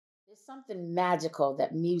There's something magical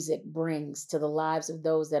that music brings to the lives of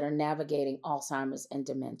those that are navigating Alzheimer's and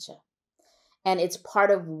dementia. And it's part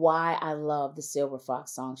of why I love the Silver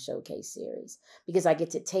Fox Song Showcase series because I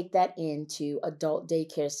get to take that into adult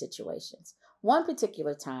daycare situations. One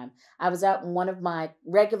particular time, I was out in one of my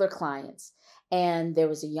regular clients, and there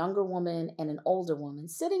was a younger woman and an older woman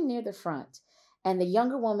sitting near the front. And the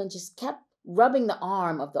younger woman just kept rubbing the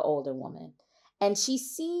arm of the older woman. And she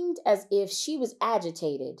seemed as if she was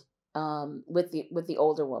agitated with the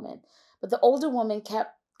older woman. But the older woman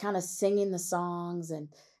kept kind of singing the songs and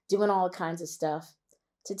doing all kinds of stuff.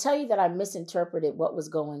 To tell you that I misinterpreted what was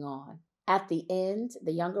going on. At the end,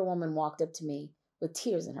 the younger woman walked up to me with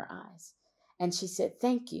tears in her eyes. And she said,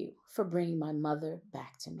 "Thank you for bringing my mother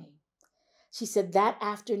back to me." She said that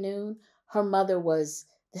afternoon, her mother was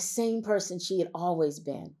the same person she had always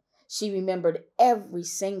been. She remembered every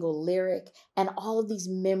single lyric, and all of these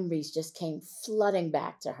memories just came flooding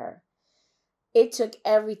back to her. It took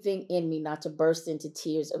everything in me not to burst into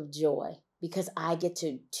tears of joy because I get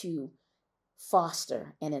to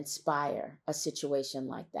foster and inspire a situation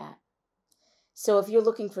like that. So if you're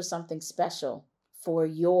looking for something special for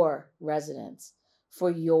your residents, for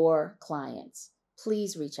your clients,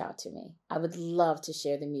 please reach out to me. I would love to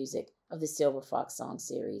share the music of the Silver Fox Song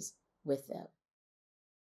series with them.